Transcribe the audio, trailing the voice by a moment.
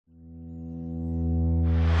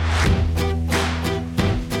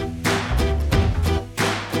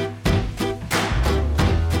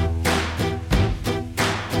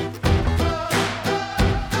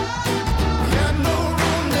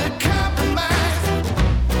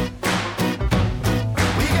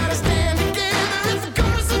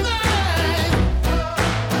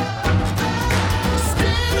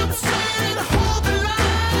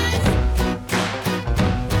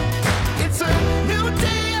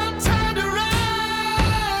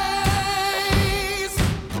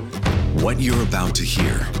What you're about to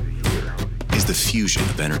hear is the fusion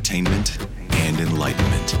of entertainment and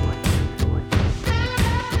enlightenment.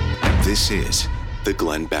 This is the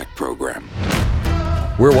Glenn Beck Program.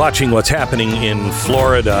 We're watching what's happening in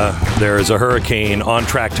Florida. There is a hurricane on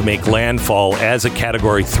track to make landfall as a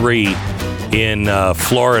Category 3 in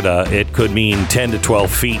Florida. It could mean 10 to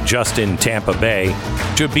 12 feet just in Tampa Bay.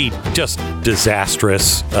 Should be just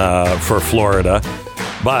disastrous for Florida.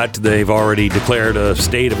 But they've already declared a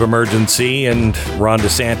state of emergency, and Ron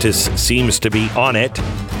DeSantis seems to be on it,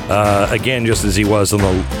 again, just as he was on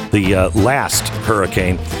the last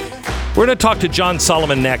hurricane. We're going to talk to John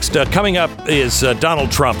Solomon next. Coming up is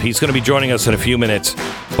Donald Trump. He's going to be joining us in a few minutes.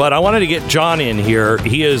 But I wanted to get John in here.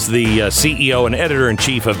 He is the CEO and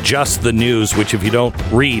editor-in-chief of Just the News, which if you don't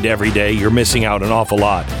read every day, you're missing out an awful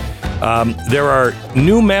lot. There are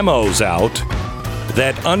new memos out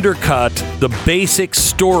that undercut the basic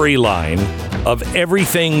storyline of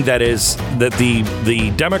everything that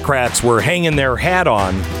the Democrats were hanging their hat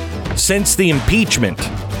on since the impeachment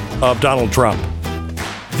of Donald Trump.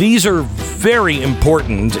 These are very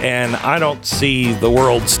important, and I don't see the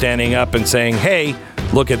world standing up and saying, hey,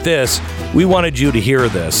 look at this. We wanted you to hear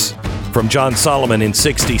this from John Solomon in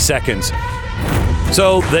 60 seconds.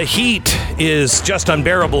 So the heat is just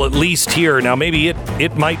unbearable, at least here. Now, maybe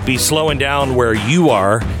it might be slowing down where you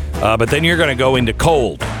are, but then you're going to go into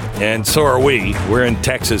cold. And so are we. We're in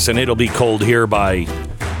Texas, and it'll be cold here by,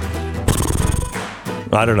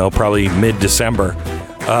 I don't know, probably mid-December.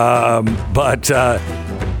 But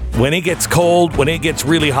when it gets cold, when it gets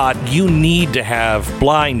really hot, you need to have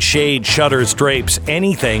blinds, shade, shutters, drapes,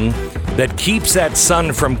 anything that keeps that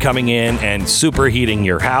sun from coming in and superheating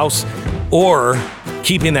your house or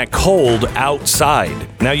keeping that cold outside.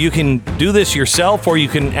 Now, you can do this yourself, or you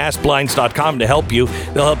can ask Blinds.com to help you.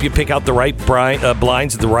 They'll help you pick out the right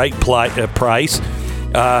blinds at the right price,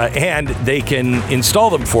 and they can install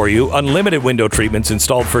them for you. Unlimited window treatments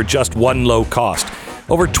installed for just one low cost.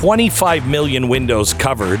 Over 25 million windows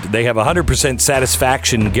covered. They have 100%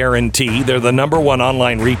 satisfaction guarantee. They're the number one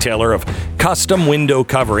online retailer of custom window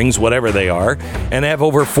coverings, whatever they are, and have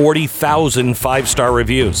over 40,000 five-star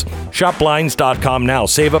reviews. Shop Blinds.com now.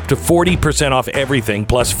 Save up to 40% off everything,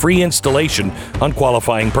 plus free installation on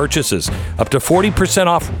qualifying purchases. Up to 40%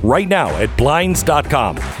 off right now at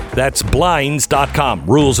Blinds.com. That's Blinds.com.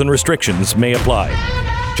 Rules and restrictions may apply.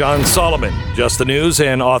 John Solomon, Just the News,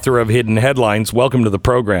 and author of Hidden Headlines. Welcome to the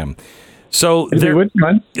program. So there's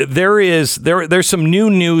some new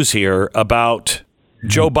news here about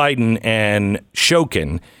Joe Biden and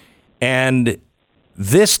Shokin, and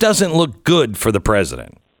this doesn't look good for the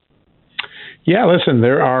president. Yeah, listen,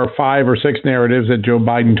 there are 5 or 6 narratives that Joe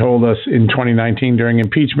Biden told us in 2019 during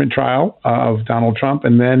impeachment trial of Donald Trump,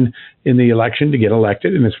 and then in the election to get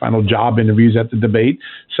elected in his final job interviews at the debate.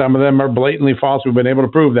 Some of them are blatantly false. We've been able to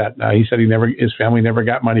prove that. He said his family never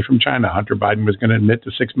got money from China. Hunter Biden was going to admit to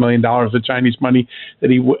 $6 million of Chinese money that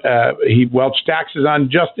he welched taxes on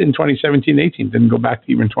just in 2017-18. Didn't go back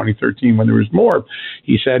to even 2013 when there was more.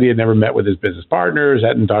 He said he had never met with his business partners,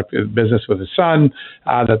 hadn't talked business with his son,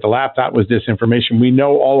 that the laptop was disinformation. We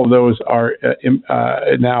know all of those are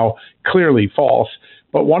now clearly false.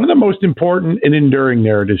 But one of the most important and enduring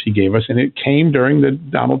narratives he gave us, and it came during the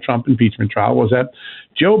Donald Trump impeachment trial, was that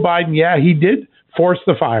Joe Biden, he did force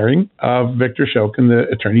the firing of Viktor Shokin, the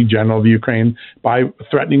Attorney General of Ukraine, by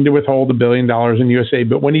threatening to withhold $1 billion in USA.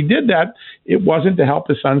 But when he did that, it wasn't to help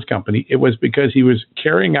his son's company. It was because he was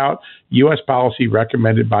carrying out U.S. policy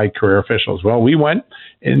recommended by career officials. Well, we went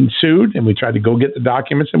and sued, and we tried to go get the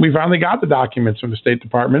documents, and we finally got the documents from the State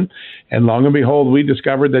Department. And long and behold, we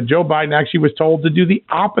discovered that Joe Biden actually was told to do the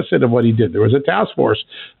opposite of what he did. There was a task force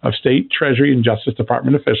of State, Treasury, and Justice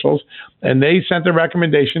Department officials, and they sent a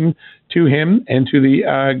recommendation to him and to the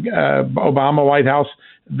Obama White House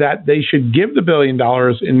that they should give the $1 billion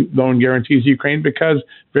in loan guarantees to Ukraine because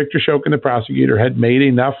Viktor Shokin, the prosecutor, had made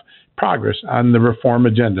enough progress on the reform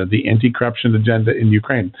agenda, the anti-corruption agenda in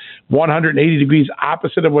Ukraine. 180 degrees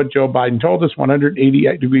opposite of what Joe Biden told us,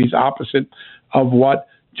 180 degrees opposite of what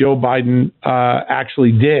Joe Biden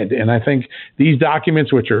actually did. And I think these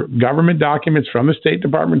documents, which are government documents from the State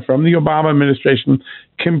Department, from the Obama administration,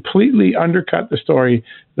 completely undercut the story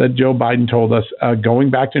that Joe Biden told us going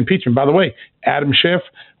back to impeachment. By the way, Adam Schiff,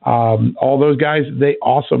 all those guys, they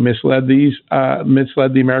also misled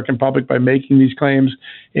the American public by making these claims.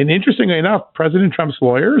 And interestingly enough, President Trump's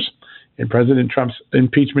lawyers and President Trump's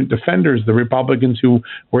impeachment defenders, the Republicans who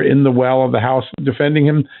were in the well of the House defending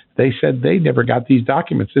him, they said they never got these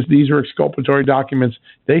documents. These were exculpatory documents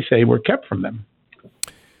they say were kept from them.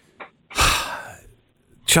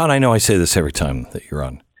 John, I know I say this every time that you're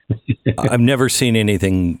on. I've never seen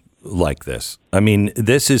anything like this. I mean,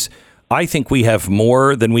 I think we have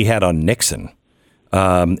more than we had on Nixon.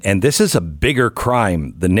 And this is a bigger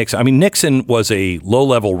crime than Nixon. I mean, Nixon was a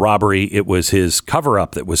low-level robbery. It was his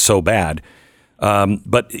cover-up that was so bad.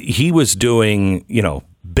 But he was doing,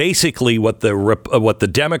 basically what the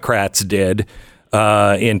Democrats did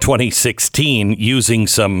in 2016, using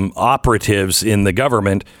some operatives in the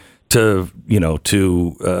government to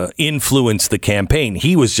influence the campaign.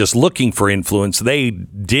 He was just looking for influence. They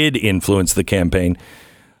did influence the campaign.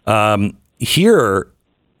 Here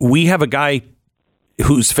we have a guy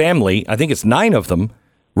whose family, I think it's 9 of them,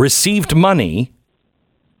 received money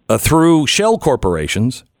through shell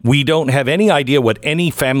corporations. We don't have any idea what any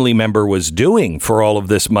family member was doing for all of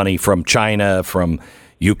this money from China, from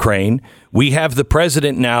Ukraine. We have the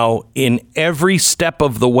president now in every step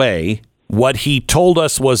of the way. What he told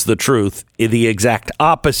us was the truth. The exact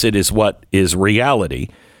opposite is what is reality.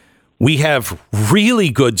 We have really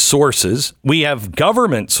good sources. We have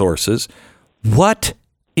government sources. What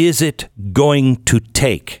is it going to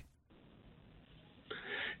take?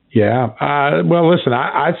 Yeah. Well, listen,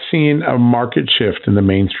 I've seen a market shift in the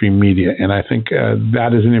mainstream media, and I think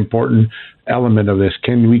that is an important element of this.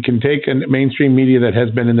 We can take a mainstream media that has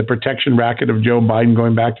been in the protection racket of Joe Biden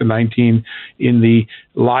going back to 19, in the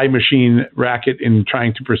lie machine racket in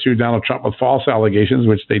trying to pursue Donald Trump with false allegations,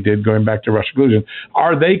 which they did going back to Russia collusion.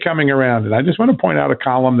 Are they coming around? And I just want to point out a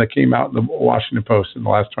column that came out in the Washington Post in the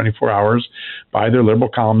last 24 hours by their liberal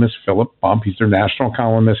columnist, Philip Bump. He's their national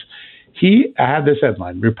columnist. He had this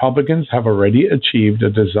headline: Republicans have already achieved a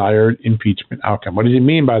desired impeachment outcome. What does he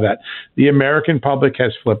mean by that? The American public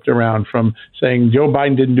has flipped around from saying Joe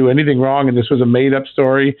Biden didn't do anything wrong and this was a made-up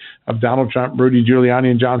story of Donald Trump, Rudy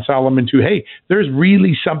Giuliani, and John Solomon to, hey, there's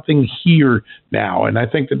really something here now. And I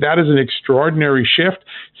think that is an extraordinary shift.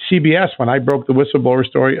 CBS, when I broke the whistleblower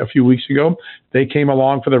story a few weeks ago, they came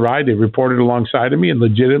along for the ride. They reported alongside of me and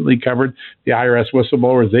legitimately covered the IRS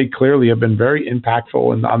whistleblowers. They clearly have been very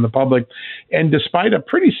impactful on the public. And despite a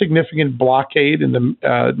pretty significant blockade in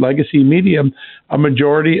the legacy media, a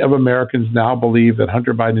majority of Americans now believe that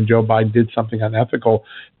Hunter Biden and Joe Biden did something unethical.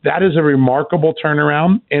 That is a remarkable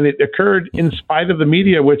turnaround, and it occurred in spite of the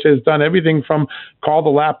media, which has done everything from call the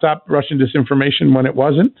laptop Russian disinformation when it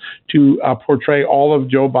wasn't, to portray all of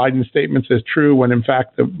Joe Biden's statements as true when, in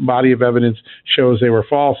fact, the body of evidence shows they were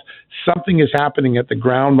false. Something is happening at the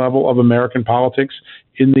ground level of American politics,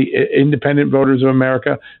 in the independent voters of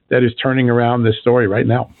America, that is turning around this story right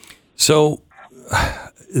now. So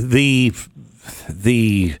the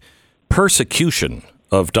persecution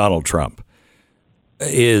of Donald Trump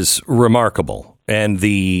is remarkable, and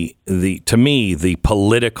to me the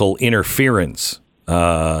political interference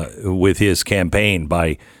with his campaign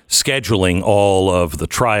by scheduling all of the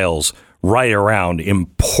trials right around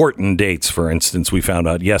important dates. For instance, we found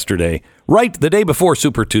out yesterday, right the day before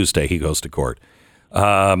Super Tuesday, he goes to court.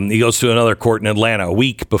 He goes to another court in Atlanta a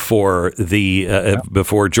week before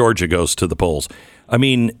before Georgia goes to the polls. I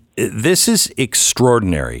mean, this is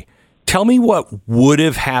extraordinary. Tell me what would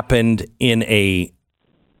have happened in a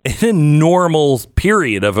normal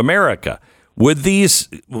period of America. Would these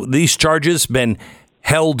charges been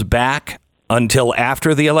held back until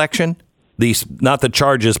after the election? Not the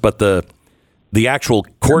charges, but the actual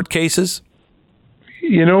court cases?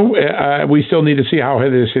 We still need to see how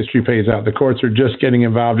this history plays out. The courts are just getting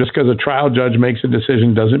involved. Just because a trial judge makes a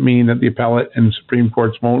decision doesn't mean that the appellate and Supreme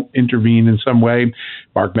Courts won't intervene in some way.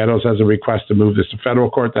 Mark Meadows has a request to move this to federal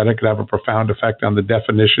court. That could have a profound effect on the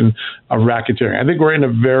definition of racketeering. I think we're in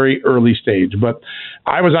a very early stage. But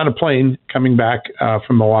I was on a plane coming back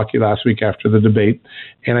from Milwaukee last week after the debate,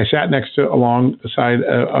 and I sat alongside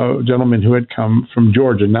a gentleman who had come from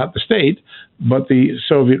Georgia, not the state, but the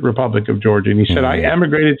Soviet Republic of Georgia. And he said, I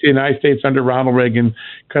emigrated to the United States under Ronald Reagan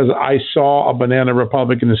because I saw a banana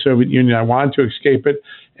republic in the Soviet Union. I wanted to escape it.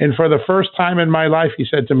 And for the first time in my life, he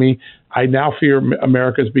said to me, I now fear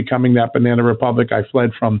America is becoming that banana republic I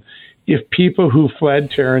fled from. If people who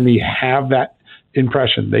fled tyranny have that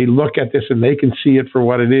impression, they look at this and they can see it for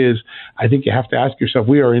what it is, I think you have to ask yourself,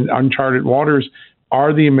 we are in uncharted waters.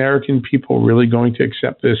 Are the American people really going to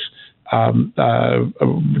accept this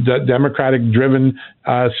Democratic-driven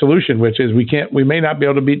solution, which is we may not be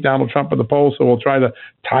able to beat Donald Trump at the polls, so we'll try to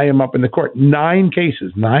tie him up in the court. 9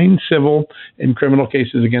 civil and criminal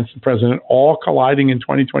cases against the president, all colliding in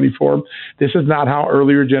 2024. This is not how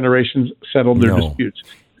earlier generations settled their disputes.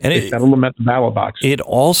 And they settled them at the ballot box. It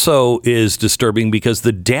also is disturbing because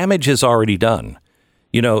the damage is already done.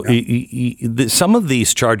 Some of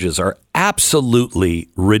these charges are absolutely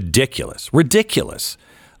ridiculous.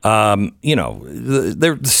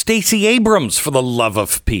 They're Stacey Abrams, for the love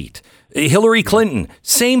of Pete. Hillary Clinton,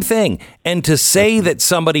 same thing. And to say that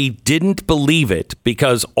somebody didn't believe it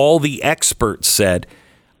because all the experts said,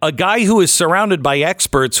 a guy who is surrounded by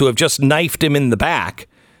experts who have just knifed him in the back,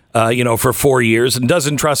 for 4 years and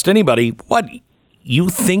doesn't trust anybody. What? You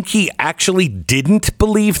think he actually didn't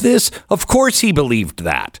believe this? Of course he believed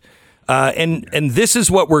that. And this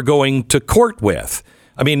is what we're going to court with.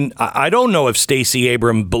 I mean, I don't know if Stacey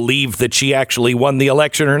Abrams believed that she actually won the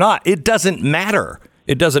election or not. It doesn't matter.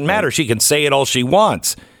 It doesn't matter. She can say it all she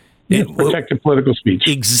wants. Protected political speech.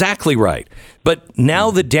 Exactly right. But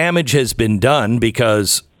now the damage has been done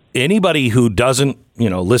because anybody who doesn't,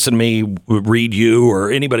 listen to me, read you,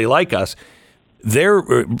 or anybody like us, they're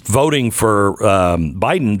voting for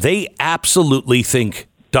Biden. They absolutely think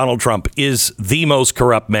Donald Trump is the most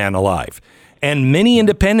corrupt man alive. And many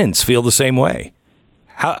independents feel the same way.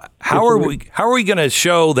 How are we going to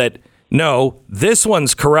show that, no, this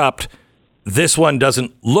one's corrupt, this one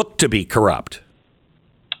doesn't look to be corrupt?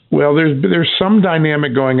 Well, there's some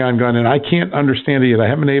dynamic going on, and I can't understand it yet. I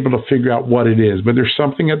haven't been able to figure out what it is, but there's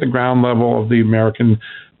something at the ground level of the American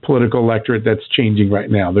political electorate that's changing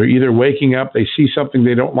right now. They're either waking up, they see something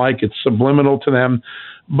they don't like, it's subliminal to them.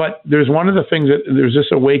 But there's one of the things that there's this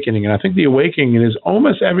awakening, and I think the awakening is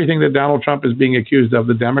almost everything that Donald Trump is being accused of,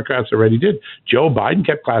 the Democrats already did. Joe Biden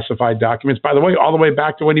kept classified documents, by the way, all the way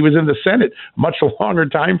back to when he was in the Senate, much longer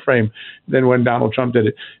time frame than when Donald Trump did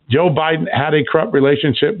it. Joe Biden had a corrupt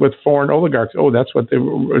relationship with foreign oligarchs. Oh, that's what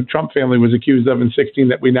the Trump family was accused of in 2016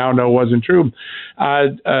 that we now know wasn't true.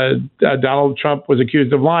 Donald Trump was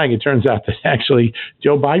accused of lying. It turns out that actually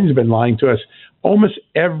Joe Biden's been lying to us. Almost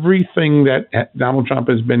everything that Donald Trump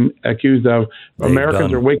has been accused of,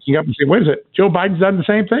 Americans are waking up and saying, wait a second, Joe Biden's done the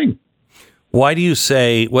same thing. Why do you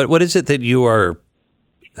say, what is it that you are,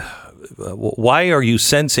 why are you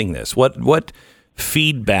sensing this? What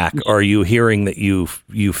feedback are you hearing that you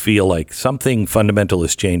feel like something fundamental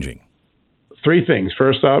is changing? Three things.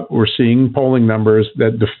 First up, we're seeing polling numbers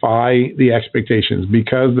that defy the expectations.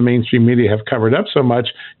 Because the mainstream media have covered up so much,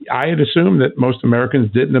 I had assumed that most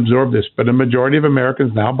Americans didn't absorb this, but a majority of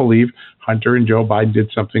Americans now believe Hunter and Joe Biden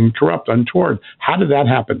did something corrupt, untoward. How did that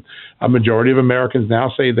happen? A majority of Americans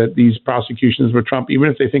now say that these prosecutions with Trump,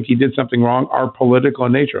 even if they think he did something wrong, are political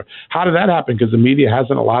in nature. How did that happen? Because the media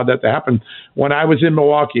hasn't allowed that to happen. When I was in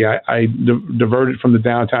Milwaukee, I diverted from the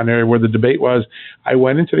downtown area where the debate was. I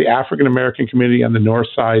went into the African-American community on the north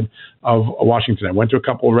side of Washington. I went to a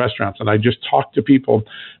couple of restaurants and I just talked to people.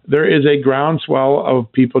 There is a groundswell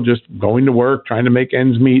of people just going to work, trying to make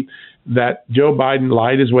ends meet, that Joe Biden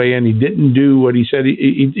lied his way in. He didn't do what he said.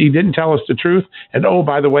 He didn't tell us the truth. And, oh,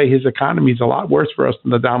 by the way, his economy is a lot worse for us than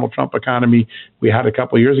the Donald Trump economy we had a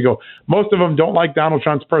couple of years ago. Most of them don't like Donald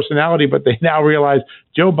Trump's personality, but they now realize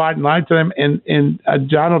Joe Biden lied to them and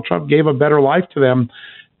Donald Trump gave a better life to them.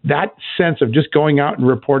 That sense of just going out and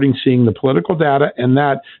reporting, seeing the political data, and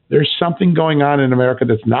that there's something going on in America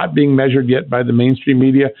that's not being measured yet by the mainstream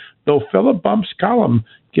media. Though Philip Bump's column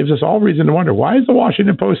gives us all reason to wonder, why is the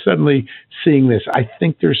Washington Post suddenly seeing this? I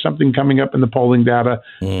think there's something coming up in the polling data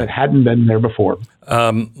that hadn't been there before.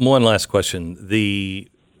 One last question. The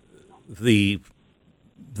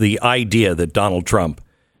idea that Donald Trump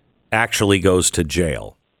actually goes to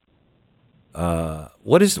jail.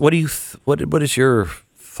 What is your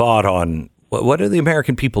thought on what do the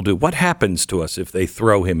American people do? What happens to us if they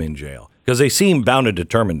throw him in jail? Because they seem bound and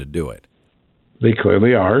determined to do it. They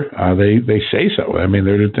clearly are. They say so. I mean,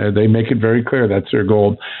 they make it very clear that's their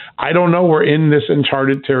goal. I don't know. We're in this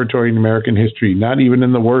uncharted territory in American history. Not even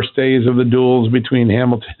in the worst days of the duels between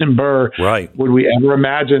Hamilton and Burr would we ever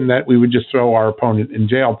imagine that we would just throw our opponent in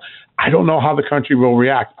jail. I don't know how the country will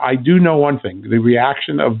react. I do know one thing. The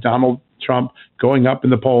reaction of Donald Trump going up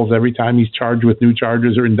in the polls every time he's charged with new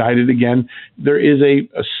charges or indicted again, there is a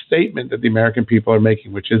statement that the American people are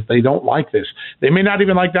making, which is they don't like this. They may not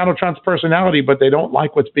even like Donald Trump's personality, but they don't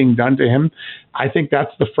like what's being done to him. I think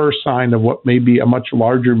that's the first sign of what may be a much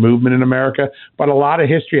larger movement in America. But a lot of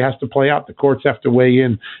history has to play out. The courts have to weigh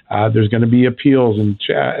in. There's going to be appeals, and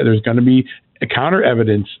there's going to be counter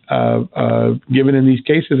evidence given in these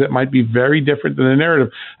cases that might be very different than the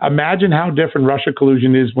narrative. Imagine how different Russia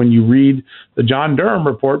collusion is when you read the John Durham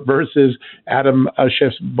report versus Adam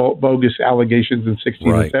Schiff's bogus allegations in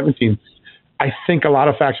 16 and 17. I think a lot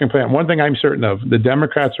of facts can play out. One thing I'm certain of, the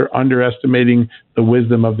Democrats are underestimating the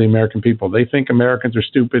wisdom of the American people. They think Americans are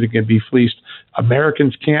stupid and can be fleeced.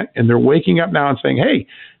 Americans can't, and they're waking up now and saying, hey,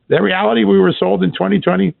 the reality we were sold in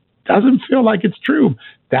 2020 doesn't feel like it's true.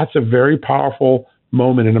 That's a very powerful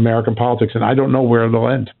moment in American politics, and I don't know where it'll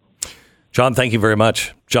end. John, thank you very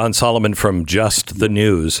much. John Solomon from Just the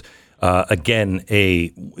News. Again,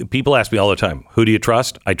 people ask me all the time, who do you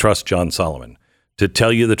trust? I trust John Solomon to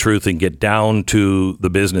tell you the truth and get down to the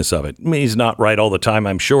business of it. I mean, he's not right all the time,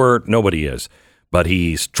 I'm sure. Nobody is. But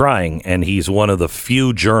he's trying, and he's one of the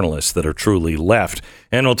few journalists that are truly left.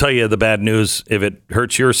 And we'll tell you the bad news if it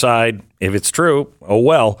hurts your side. If it's true, oh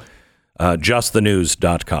well,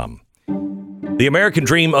 justthenews.com. The American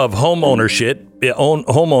dream of home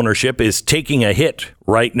ownership is taking a hit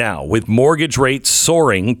right now, with mortgage rates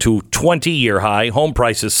soaring to 20-year high, home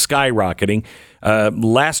prices skyrocketing.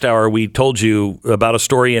 Last hour, we told you about a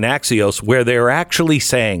story in Axios where they're actually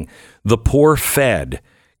saying the poor Fed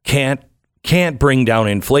can't bring down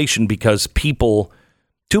inflation because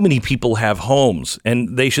too many people have homes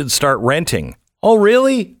and they should start renting. Oh,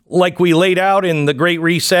 really? Like we laid out in the Great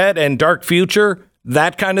Reset and Dark Future,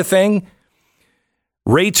 that kind of thing?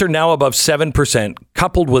 Rates are now above 7%,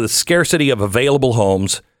 coupled with a scarcity of available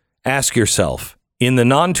homes. Ask yourself, in the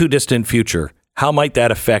non-too-distant future, how might that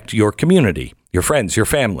affect your community, your friends, your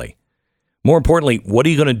family? More importantly, what are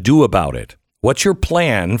you going to do about it? What's your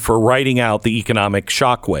plan for riding out the economic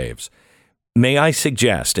shockwaves? May I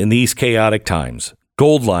suggest, in these chaotic times,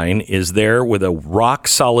 Goldline is there with a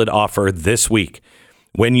rock-solid offer this week.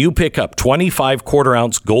 When you pick up 25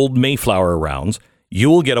 quarter-ounce gold Mayflower rounds, you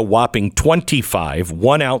will get a whopping 25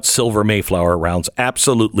 one-ounce silver Mayflower rounds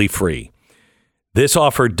absolutely free. This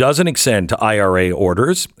offer doesn't extend to IRA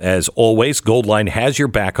orders. As always, Goldline has your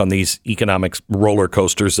back on these economic roller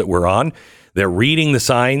coasters that we're on. They're reading the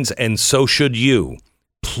signs, and so should you.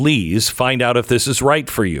 Please find out if this is right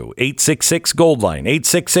for you. 866-GOLDLINE,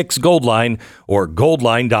 866-GOLDLINE, or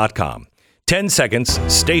goldline.com. 10 seconds,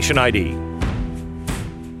 station ID.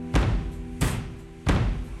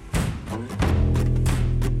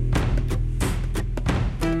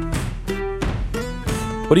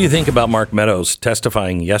 What do you think about Mark Meadows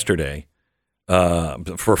testifying yesterday?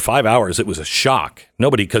 For 5 hours, it was a shock.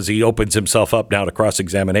 Nobody, because he opens himself up now to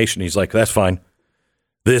cross-examination. He's like, that's fine.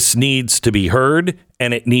 This needs to be heard,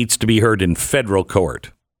 and it needs to be heard in federal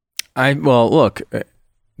court. Look,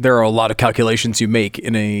 there are a lot of calculations you make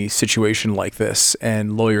in a situation like this,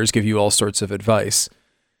 and lawyers give you all sorts of advice.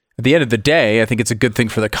 At the end of the day, I think it's a good thing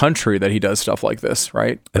for the country that he does stuff like this,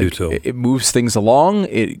 right? I do too. It moves things along.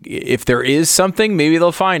 If there is something, maybe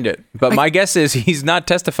they'll find it. But my guess is he's not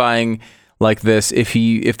testifying like this if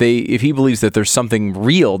he believes that there's something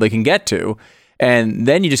real they can get to. And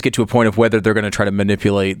then you just get to a point of whether they're going to try to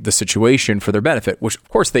manipulate the situation for their benefit, which of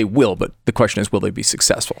course they will. But the question is, will they be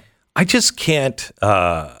successful? I just can't.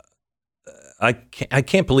 I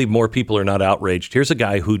can't believe more people are not outraged. Here's a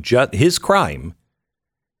guy who his crime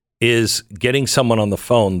is getting someone on the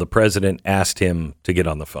phone. The president asked him to get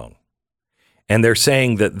on the phone, and they're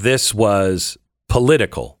saying that this was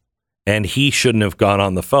political, and he shouldn't have gone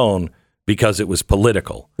on the phone because it was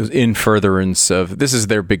political. It was in furtherance of, this is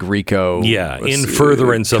their big RICO. Yeah, in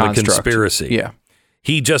furtherance of a conspiracy. Yeah.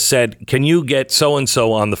 He just said, can you get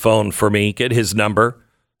so-and-so on the phone for me? Get his number.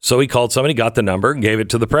 So he called somebody, got the number, and gave it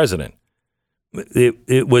to the president.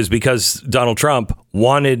 It was because Donald Trump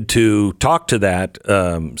wanted to talk to that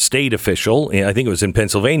state official, I think it was in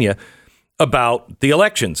Pennsylvania, about the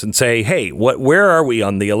elections and say, hey, where are we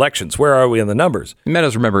on the elections? Where are we on the numbers?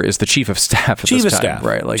 Meadows, remember, is the chief of staff at this time. Staff.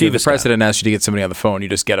 Right? Like if the president asks you to get somebody on the phone, you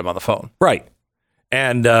just get him on the phone. Right.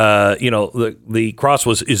 And, the cross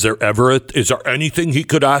was, is there anything he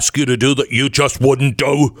could ask you to do that you just wouldn't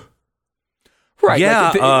do? Right.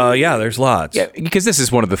 Yeah. There's lots. Yeah, because this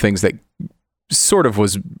is one of the things that sort of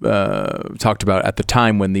was talked about at the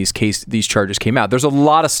time when these charges came out. There's a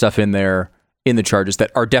lot of stuff in there in the charges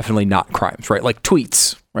that are definitely not crimes, right? Like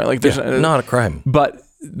tweets, right? Like there's not a crime. But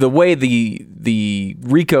the way the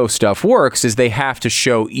RICO stuff works is they have to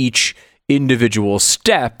show each individual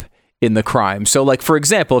step in the crime. So like, for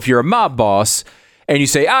example, if you're a mob boss and you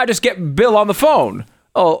say, just get Bill on the phone.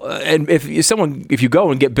 Oh, and if you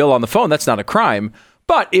go and get Bill on the phone, that's not a crime.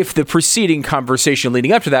 But if the preceding conversation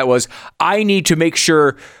leading up to that was, I need to make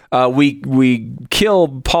sure we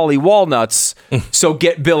kill Polly Walnuts, so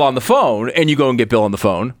get Bill on the phone, and you go and get Bill on the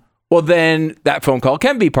phone, well, then that phone call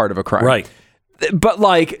can be part of a crime. Right. But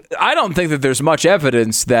I don't think that there's much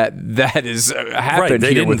evidence that has happened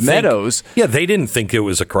here with Meadows. Yeah, they didn't think it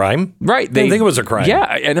was a crime. Right. They didn't think it was a crime. Yeah,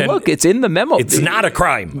 and look, it's in the memo. It's not a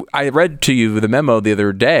crime. I read to you the memo the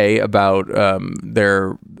other day about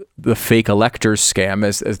the fake electors scam,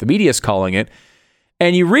 as the media is calling it.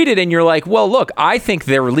 And you read it and you're like, well, look, I think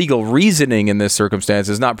their legal reasoning in this circumstance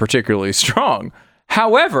is not particularly strong.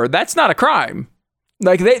 However, that's not a crime.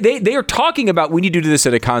 Like they are talking about we need to do this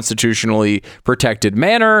in a constitutionally protected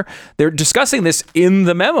manner. They're discussing this in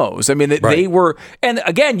the memos. I mean, they were, and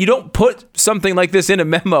again, you don't put something like this in a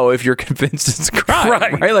memo if you're convinced it's a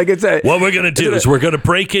crime, right? Like what we're going to do is we're going to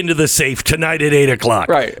break into the safe tonight at 8:00.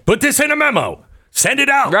 Right. Put this in a memo. Send it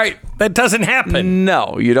out. Right. That doesn't happen.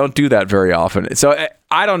 No, you don't do that very often. So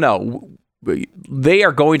I don't know. They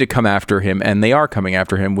are going to come after him, and they are coming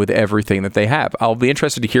after him with everything that they have. I'll be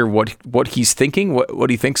interested to hear what he's thinking, what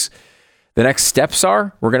he thinks the next steps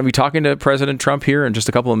are. We're going to be talking to President Trump here in just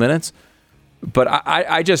a couple of minutes. But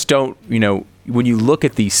I just don't, when you look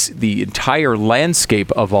at the entire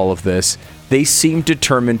landscape of all of this, they seem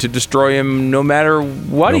determined to destroy him no matter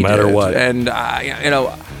what he did. No matter what. And,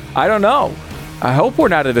 I don't know. I hope we're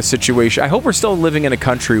not in a situation. I hope we're still living in a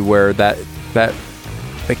country where that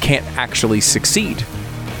they can't actually succeed.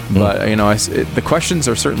 But, the questions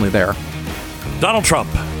are certainly there. Donald Trump,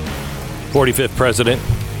 45th president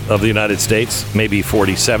of the United States, maybe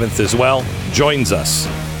 47th as well, joins us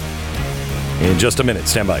in just a minute.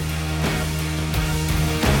 Stand by.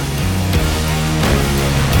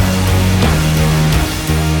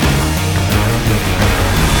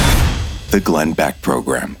 The Glenn Beck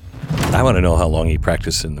Program. I want to know how long he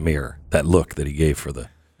practiced in the mirror, that look that he gave for the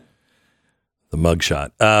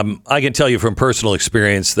mugshot. I can tell you from personal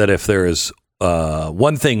experience that if there is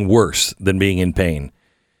one thing worse than being in pain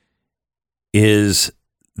is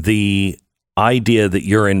the idea that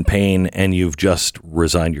you're in pain and you've just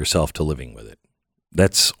resigned yourself to living with it.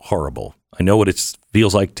 That's horrible. I know what it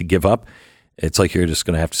feels like to give up. It's like you're just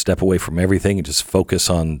going to have to step away from everything and just focus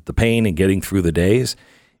on the pain and getting through the days.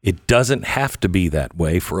 It doesn't have to be that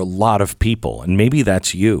way for a lot of people, and maybe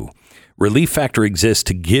that's you. Relief Factor exists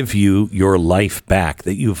to give you your life back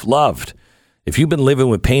that you've loved. If you've been living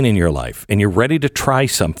with pain in your life and you're ready to try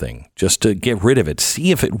something just to get rid of it,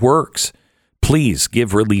 see if it works, please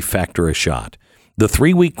give Relief Factor a shot. The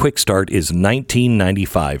 3-week quick start is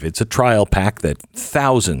 $19.95. It's a trial pack that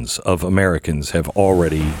thousands of Americans have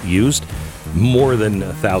already used. More than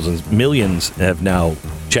thousands, millions have now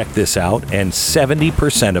checked this out, and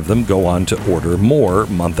 70% of them go on to order more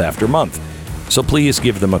month after month. So please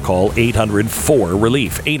give them a call,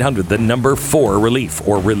 800-4-RELIEF, 800, the number 4-RELIEF,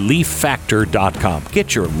 or ReliefFactor.com.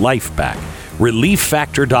 Get your life back.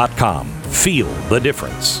 ReliefFactor.com. Feel the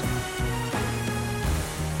difference.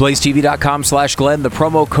 BlazeTV.com/Glenn. The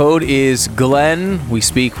promo code is Glenn. We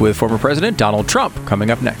speak with former President Donald Trump coming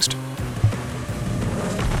up next.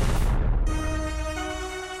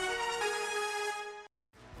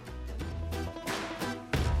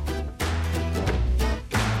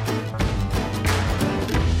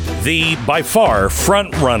 The by far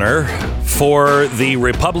front runner for the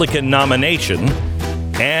Republican nomination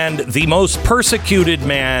and the most persecuted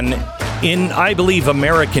man in, I believe,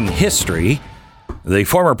 American history, the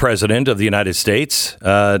former president of the United States,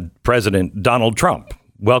 President Donald Trump.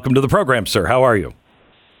 Welcome to the program, sir. How are you?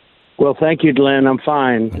 Well, thank you, Glenn. I'm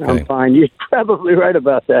fine. Okay. I'm fine. You're probably right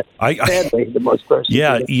about that. Sadly, the most persecuted.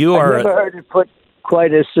 Yeah, you are. I've never heard it put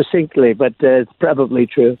quite as succinctly, but it's probably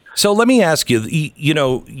true. So let me ask you,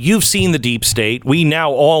 you've seen the deep state. We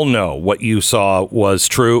now all know what you saw was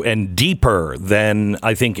true and deeper than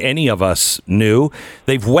I think any of us knew.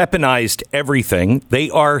 They've weaponized everything. They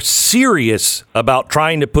are serious about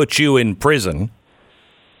trying to put you in prison.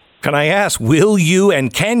 Can I ask, will you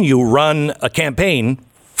and can you run a campaign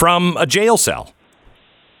from a jail cell?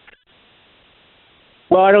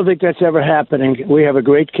 Well, I don't think that's ever happening. We have a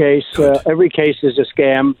great case. Every case is a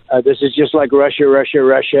scam. This is just like Russia.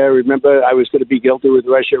 Remember, I was going to be guilty with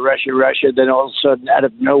Russia. Then all of a sudden, out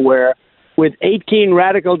of nowhere, with 18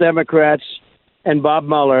 radical Democrats and Bob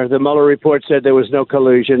Mueller, the Mueller report said there was no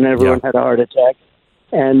collusion. Everyone had a heart attack.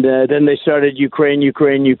 And then they started Ukraine.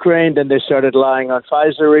 Then they started lying on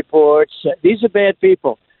Pfizer reports. These are bad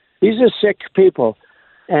people. These are sick people.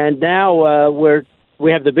 And now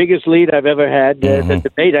we have the biggest lead I've ever had. The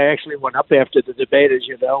debate, I actually went up after the debate, as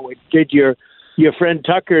you know. We did your friend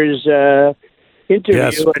Tucker's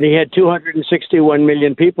interview, and he had 261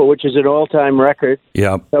 million people, which is an all-time record.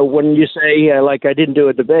 Yeah. So when you say, I didn't do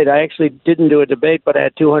a debate, I actually didn't do a debate, but I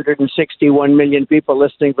had 261 million people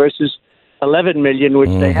listening versus 11 million, which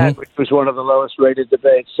they had, which was one of the lowest-rated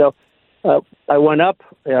debates. So I went up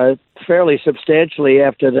fairly substantially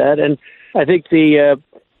after that, and I think the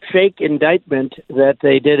fake indictment that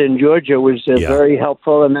they did in Georgia was very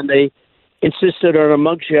helpful, and then they insisted on a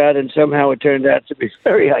mugshot, and somehow it turned out to be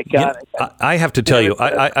very iconic. I have to tell you,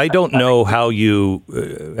 I don't know how you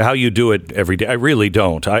do it every day. I really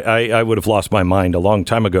don't. I would have lost my mind a long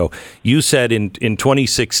time ago. You said in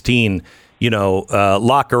 2016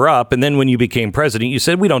 lock her up. And then when you became president, you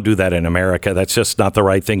said, we don't do that in America. That's just not the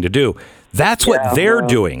right thing to do. That's what they're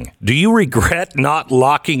doing. Do you regret not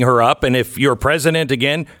locking her up? And if you're president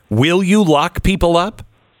again, will you lock people up?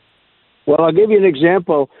 Well, I'll give you an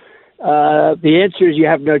example. The answer is you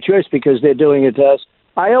have no choice because they're doing it to us.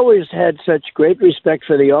 I always had such great respect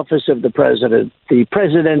for the office of the president, the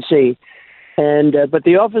presidency, but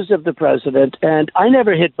the office of the president, and I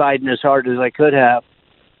never hit Biden as hard as I could have.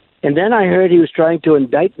 And then I heard he was trying to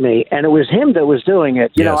indict me, and it was him that was doing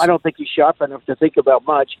it. You know, I don't think he's sharp enough to think about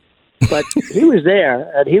much, but he was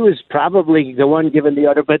there, and he was probably the one giving the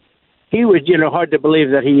order. But he was, hard to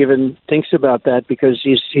believe that he even thinks about that because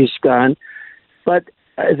he's gone. But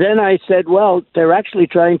then I said, well, they're actually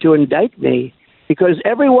trying to indict me because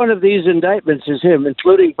every one of these indictments is him,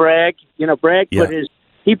 including Bragg. Bragg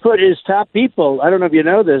put his top people. I don't know if you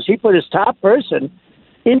know this. He put his top person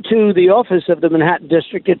into the office of the Manhattan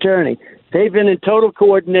District Attorney. They've been in total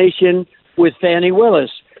coordination with Fannie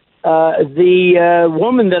Willis. The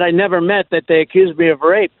woman that I never met that they accused me of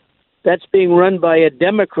rape, that's being run by a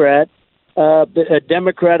Democrat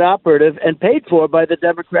operative and paid for by the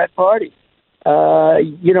Democrat Party.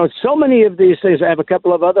 So many of these things. I have a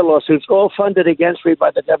couple of other lawsuits, all funded against me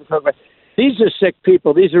by the Democrat Party. These are sick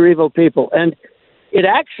people. These are evil people. And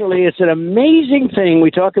it's an amazing thing.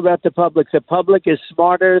 We talk about the public. The public is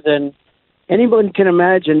smarter than anyone can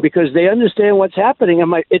imagine because they understand what's happening.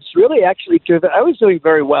 It's really actually driven. I was doing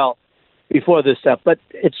very well before this stuff, but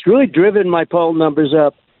it's really driven my poll numbers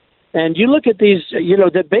up. And you look at these,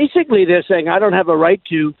 that basically they're saying I don't have a right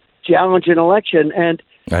to challenge an election. And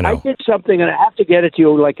I did something, and I have to get it to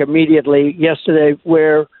you like immediately yesterday,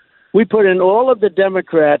 where we put in all of the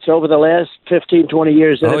Democrats over the last 15, 20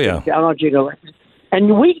 years that have been challenging elections. And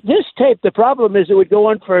this tape, the problem is it would go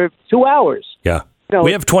on for 2 hours. Yeah.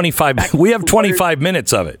 We have 25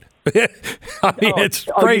 minutes of it. It's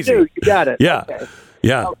crazy. You got it. Yeah. Okay.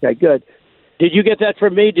 Yeah. Okay, good. Did you get that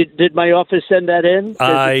from me? Did my office send that in?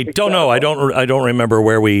 I don't know. I don't remember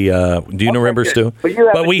where we. Do you remember, Stu?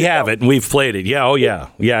 But we have it and we've played it. Yeah. Oh yeah.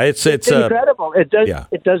 Yeah. It's incredible. It does. Yeah.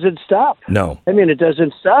 It doesn't stop. No. I mean, it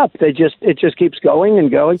doesn't stop. It just keeps going and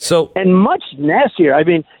going. And much nastier. I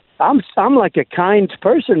mean, I'm like a kind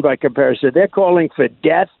person by comparison. They're calling for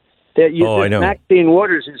death. I know. Maxine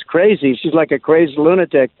Waters is crazy. She's like a crazy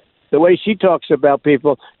lunatic. The way she talks about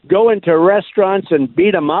people, go into restaurants and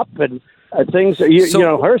beat them up and things.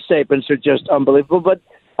 Her statements are just unbelievable. But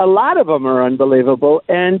a lot of them are unbelievable,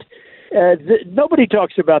 and nobody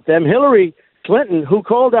talks about them. Hillary Clinton, who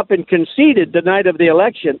called up and conceded the night of the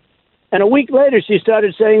election, and a week later she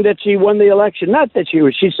started saying that she won the election. Not that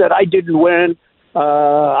she said, I didn't win.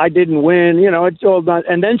 I didn't win. It's all not.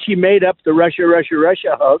 And then she made up the Russia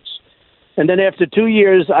hoax. And then after 2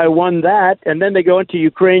 years, I won that. And then they go into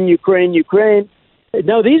Ukraine.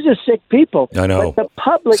 No, these are sick people. I know. But the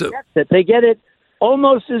public gets it. They get it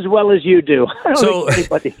almost as well as you do. I don't think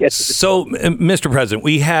anybody gets it. So, Mr. President,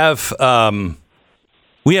 we have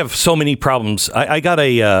so many problems. I got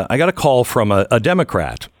a call from a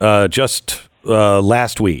Democrat just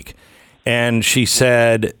last week, and she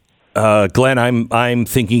said, Glenn, I'm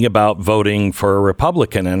thinking about voting for a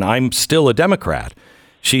Republican, and I'm still a Democrat.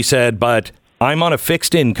 She said, but I'm on a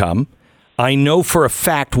fixed income. I know for a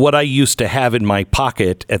fact what I used to have in my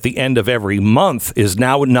pocket at the end of every month is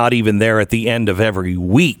now not even there at the end of every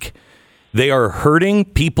week. They are hurting.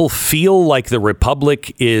 People feel like the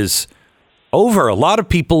republic is over. A lot of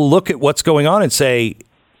people look at what's going on and say,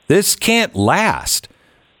 this can't last.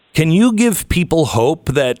 Can you give people hope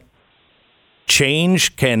that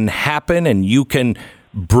change can happen and you can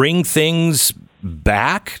bring things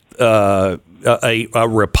back, a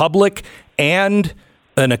republic and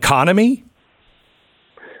an economy?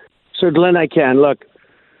 So, Glenn, I can. Look,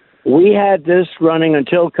 we had this running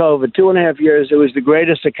until COVID, 2.5 years. It was the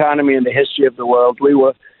greatest economy in the history of the world.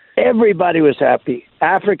 Everybody was happy.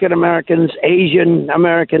 African Americans, Asian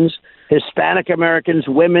Americans, Hispanic Americans,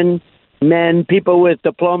 women, men, people with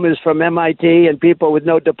diplomas from MIT and people with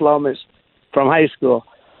no diplomas from high school.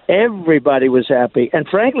 Everybody was happy. And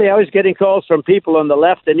frankly, I was getting calls from people on the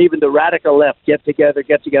left and even the radical left, get together.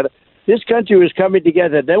 This country was coming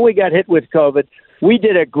together. Then we got hit with COVID. We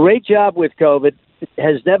did a great job with COVID. It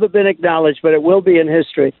has never been acknowledged, but it will be in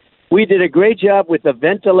history. We did a great job with the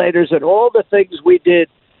ventilators and all the things we did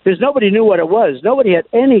because nobody knew what it was. Nobody had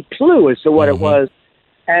any clue as to what it was.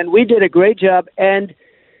 And we did a great job. And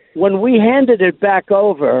when we handed it back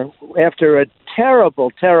over after a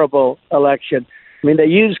terrible, terrible election, I mean, they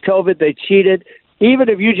used COVID, they cheated. Even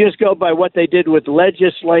if you just go by what they did with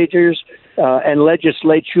legislators and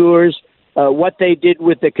legislatures, what they did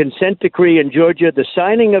with the consent decree in Georgia. The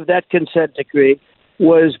signing of that consent decree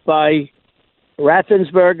was by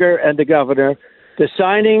Raffensperger and the governor. The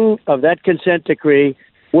signing of that consent decree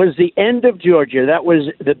was the end of Georgia. That was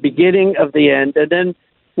the beginning of the end. And then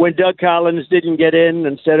when Doug Collins didn't get in,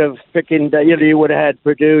 instead of picking, you would have had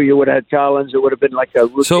Purdue, you would have had Collins. It would have been like a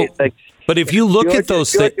routine thing. But if you look at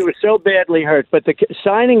those things, Georgia was so badly hurt. But the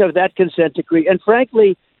signing of that consent decree, and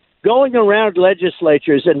frankly, going around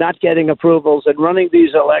legislatures and not getting approvals and running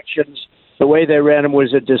these elections the way they ran them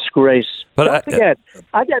was a disgrace. But don't forget,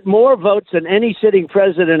 I got more votes than any sitting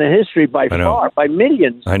president in history by far, by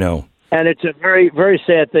millions. I know. And it's a very, very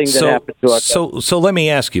sad thing that happened to us. So let me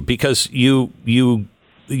ask you, because you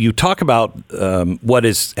talk about what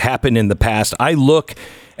has happened in the past. I look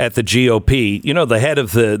at the GOP. The head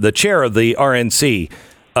of the chair of the RNC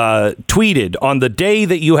tweeted on the day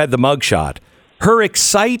that you had the mugshot her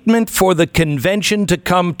excitement for the convention to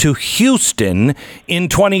come to Houston in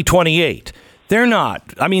 2028. They're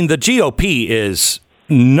not. I mean, the GOP is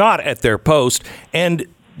not at their post. And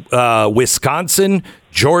Wisconsin,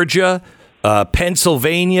 Georgia,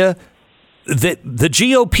 Pennsylvania, the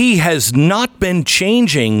GOP has not been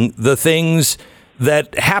changing the things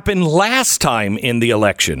that happened last time in the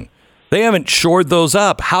election. They haven't shored those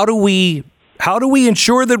up. How do we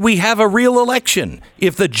ensure that we have a real election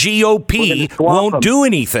if the GOP won't do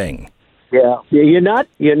anything? Yeah, you're not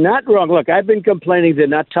wrong. Look, I've been complaining they're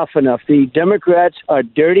not tough enough. The Democrats are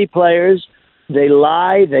dirty players. They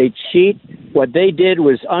lie. They cheat. What they did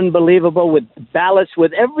was unbelievable with ballots,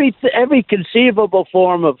 with every conceivable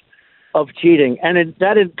form of cheating, and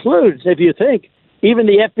that includes, if you think, even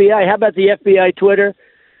the FBI. How about the FBI Twitter?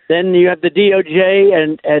 Then you have the DOJ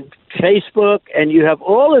and Facebook, and you have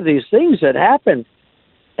all of these things that happened.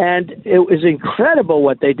 And it was incredible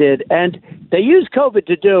what they did. And they used COVID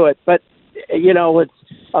to do it. But,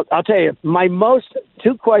 I'll tell you, my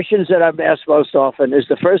two questions that I'm asked most often is,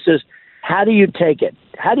 the first is, how do you take it?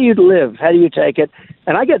 How do you live? How do you take it?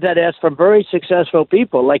 And I get that asked from very successful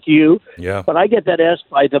people like you. Yeah. But I get that asked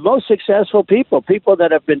by the most successful people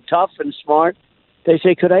that have been tough and smart. They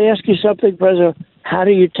say, could I ask you something, President? How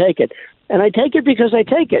do you take it? And I take it because I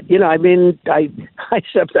take it. I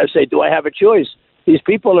sometimes say, do I have a choice? These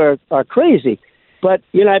people are crazy. But,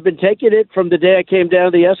 I've been taking it from the day I came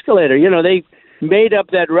down the escalator. They made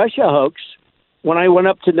up that Russia hoax when I went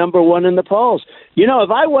up to number one in the polls.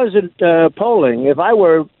 If I wasn't polling, if I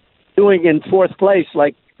were doing in fourth place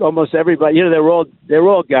like almost everybody, they're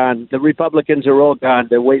all gone. The Republicans are all gone.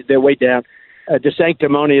 They're way down.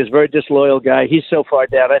 DeSanctimony is a very disloyal guy. He's so far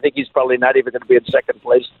down. I think he's probably not even going to be in second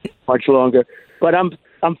place much longer. But I'm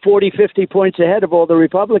 40, 50 points ahead of all the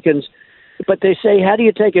Republicans. But they say, how do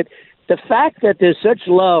you take it? The fact that there's such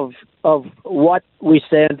love of what we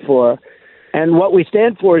stand for, and what we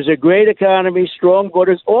stand for is a great economy, strong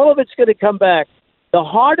borders, all of it's going to come back. The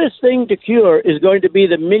hardest thing to cure is going to be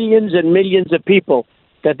the millions and millions of people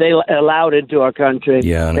that they allowed into our country.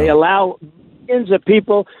 Yeah, they allow millions of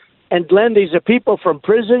people. And Glenn, these are people from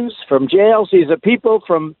prisons, from jails. These are people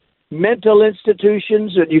from mental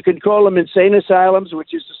institutions, and you can call them insane asylums,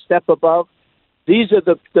 which is a step above. These are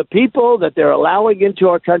the people that they're allowing into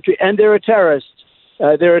our country, and they're terrorists.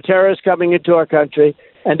 There are terrorists coming into our country,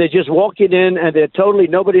 and they're just walking in, and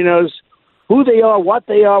nobody knows who they are, what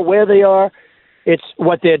they are, where they are. It's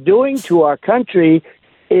what they're doing to our country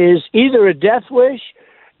is either a death wish.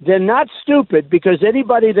 They're not stupid, because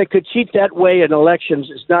anybody that could cheat that way in elections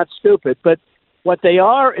is not stupid. But what they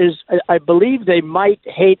are is, I believe they might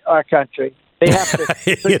hate our country. They have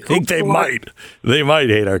to. You think they might? They might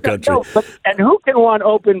hate our country. No, and who can want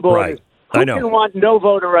open borders? Right. I know. Who can want no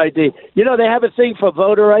voter ID? They have a thing for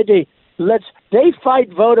voter ID. They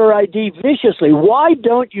fight voter ID viciously. Why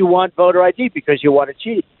don't you want voter ID? Because you want to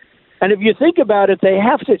cheat. And if you think about it, they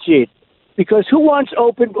have to cheat. Because who's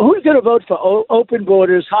going to vote for open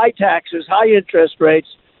borders, high taxes, high interest rates,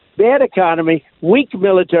 bad economy, weak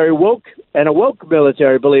military, a woke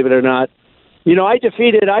military, believe it or not? I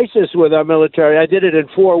defeated ISIS with our military. I did it in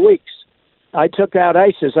 4 weeks. I took out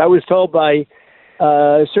ISIS. I was told by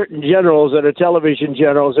certain generals that are television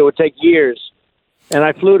generals it would take years. And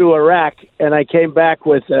I flew to Iraq, and I came back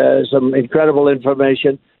with some incredible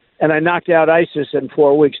information, and I knocked out ISIS in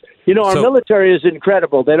 4 weeks. Our military is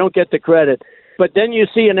incredible. They don't get the credit. But then you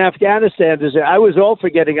see in Afghanistan, I was all for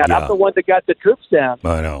getting out. Yeah. I'm the one that got the troops down.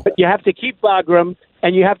 I know. But you have to keep Bagram,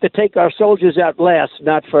 and you have to take our soldiers out last,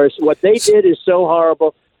 not first. What they did is so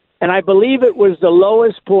horrible. And I believe it was the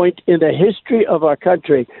lowest point in the history of our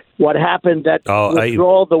country. What happened,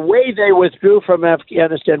 withdrawal, the way they withdrew from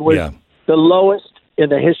Afghanistan was the lowest in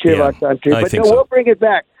the history of our country. But we'll bring it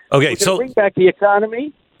back. Okay, we'll bring back the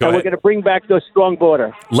economy. and we're going to bring back the strong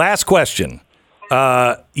border. Last question.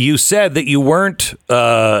 You said that you weren't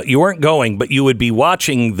going, but you would be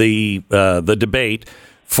watching the debate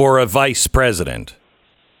for a vice president.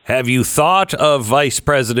 Have you thought of Vice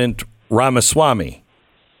President Ramaswamy?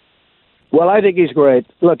 Well, I think he's great.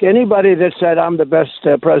 Look, anybody that said I'm the best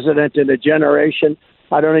president in a generation,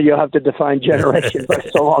 I don't know, you'll have to define generation, but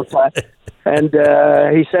it's a long time. And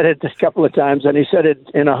he said it a couple of times, and he said it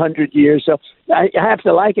in 100 years. So I have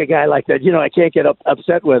to like a guy like that. I can't get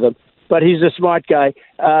upset with him. But he's a smart guy.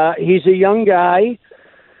 He's a young guy.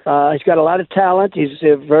 He's got a lot of talent. He's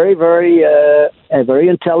a very, very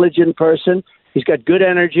intelligent person. He's got good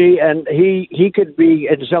energy, and he could be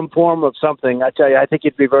in some form of something. I tell you, I think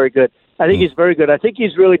he'd be very good. I think he's very good. I think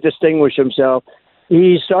he's really distinguished himself.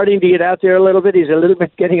 He's starting to get out there a little bit. He's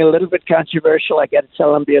getting a little bit controversial. I got to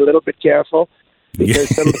tell him, be a little bit careful,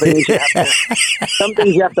 because some things you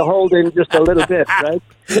have to hold in just a little bit, right?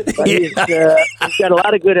 But he's got a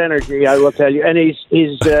lot of good energy, I will tell you, and he's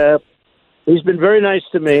been very nice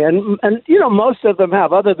to me, and most of them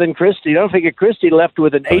have, other than Christie. Don't forget, Christie left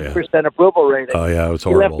with an 8% approval rating. Oh yeah, it was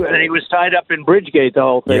horrible. He was tied up in Bridgegate, the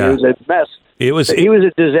whole thing. Yeah. It was a mess. He was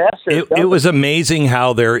a disaster. It was amazing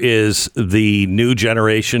how there is the new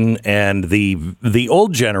generation and the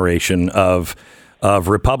old generation of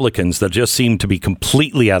Republicans that just seem to be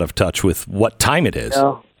completely out of touch with what time it is.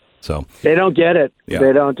 No. So they don't get it. Yeah.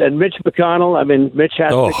 They don't. And Mitch McConnell, Mitch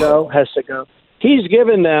has to go. He's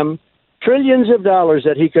given them trillions of dollars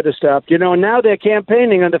that he could have stopped. Now they're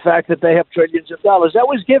campaigning on the fact that they have trillions of dollars. That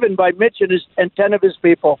was given by Mitch and 10 of his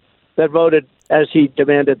people that voted as he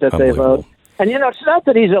demanded that they vote. And, it's not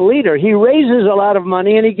that he's a leader. He raises a lot of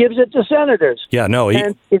money and he gives it to senators. Yeah, no.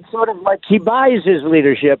 And it's sort of like he buys his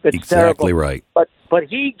leadership. It's exactly terrible. Right. But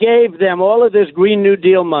he gave them all of this Green New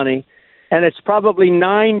Deal money, and it's probably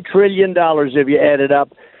 $9 trillion if you add it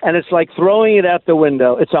up. And it's like throwing it out the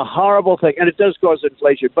window. It's a horrible thing. And it does cause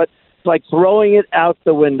inflation, but it's like throwing it out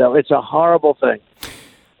the window. It's a horrible thing.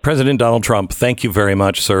 President Donald Trump, thank you very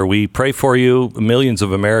much, sir. We pray for you. Millions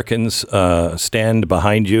of Americans stand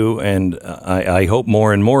behind you, and I hope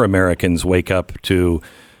more and more Americans wake up to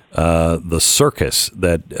the circus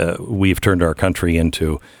that we've turned our country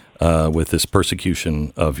into with this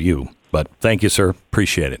persecution of you. But thank you, sir.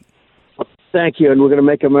 Appreciate it. Thank you, and we're going to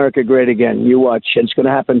make America great again. You watch. It's going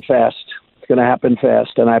to happen fast. It's going to happen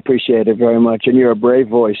fast, and I appreciate it very much. And you're a brave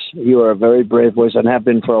voice. You are a very brave voice and have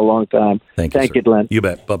been for a long time. Thank you, Glenn. You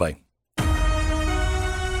bet. Bye-bye.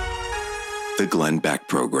 The Glenn Beck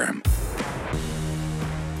Program.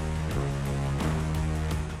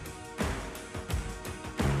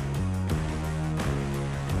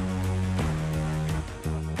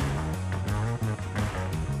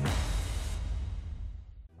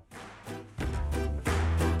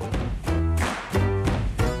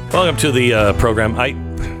 Welcome to the program.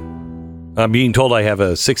 I'm being told I have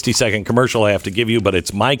a 60-second commercial I have to give you, but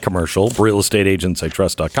it's my commercial,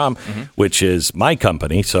 realestateagentsitrust.com, which is my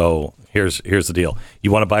company. So here's the deal.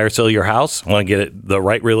 You want to buy or sell your house? Want to get it the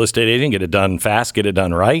right real estate agent, get it done fast, get it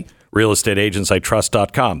done right?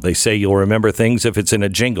 realestateagentsitrust.com. They say you'll remember things if it's in a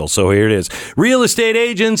jingle. So here it is.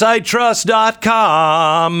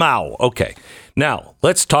 realestateagentsitrust.com. Ow. Okay. Now,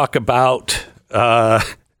 let's talk about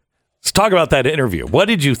that interview. What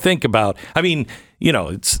did you think about?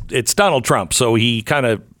 It's Donald Trump, so he kind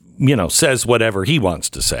of, says whatever he wants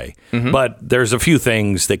to say. Mm-hmm. But there's a few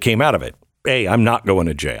things that came out of it. A, I'm not going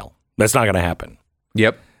to jail. That's not going to happen.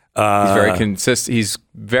 Yep. He's very He's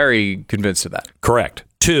very convinced of that. Correct.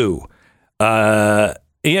 2, I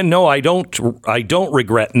don't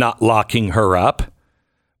regret not locking her up,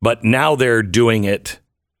 but now they're doing it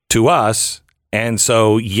to us, and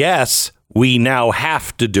so yes, we now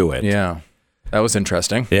have to do it. Yeah, that was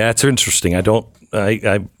interesting. Yeah, it's interesting.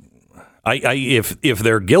 If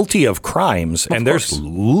they're guilty of crimes, and there's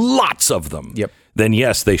lots of them, then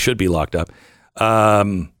yes, they should be locked up.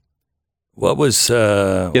 What was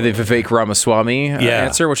the Vivek Ramaswamy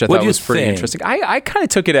answer, which I thought was pretty interesting. I kind of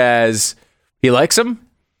took it as he likes him.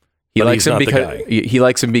 He likes him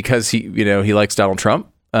because he likes Donald Trump.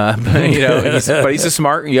 But he's a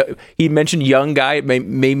smart. He mentioned young guy. It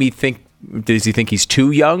made me think. Does he think he's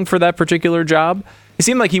too young for that particular job? It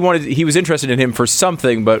seemed like he was interested in him for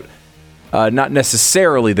something, but not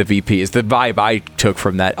necessarily the VP. Is the vibe I took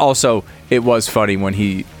from that. Also, it was funny when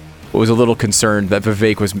he was a little concerned that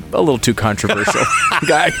Vivek was a little too controversial.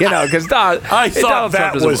 Because I thought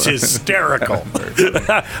that was hysterical.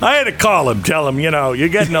 I had to call him, tell him, you're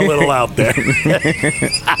getting a little out there.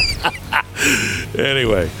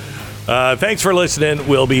 Anyway, thanks for listening.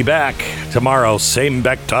 We'll be back tomorrow. Same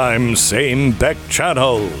Beck time, same Beck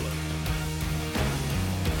channel.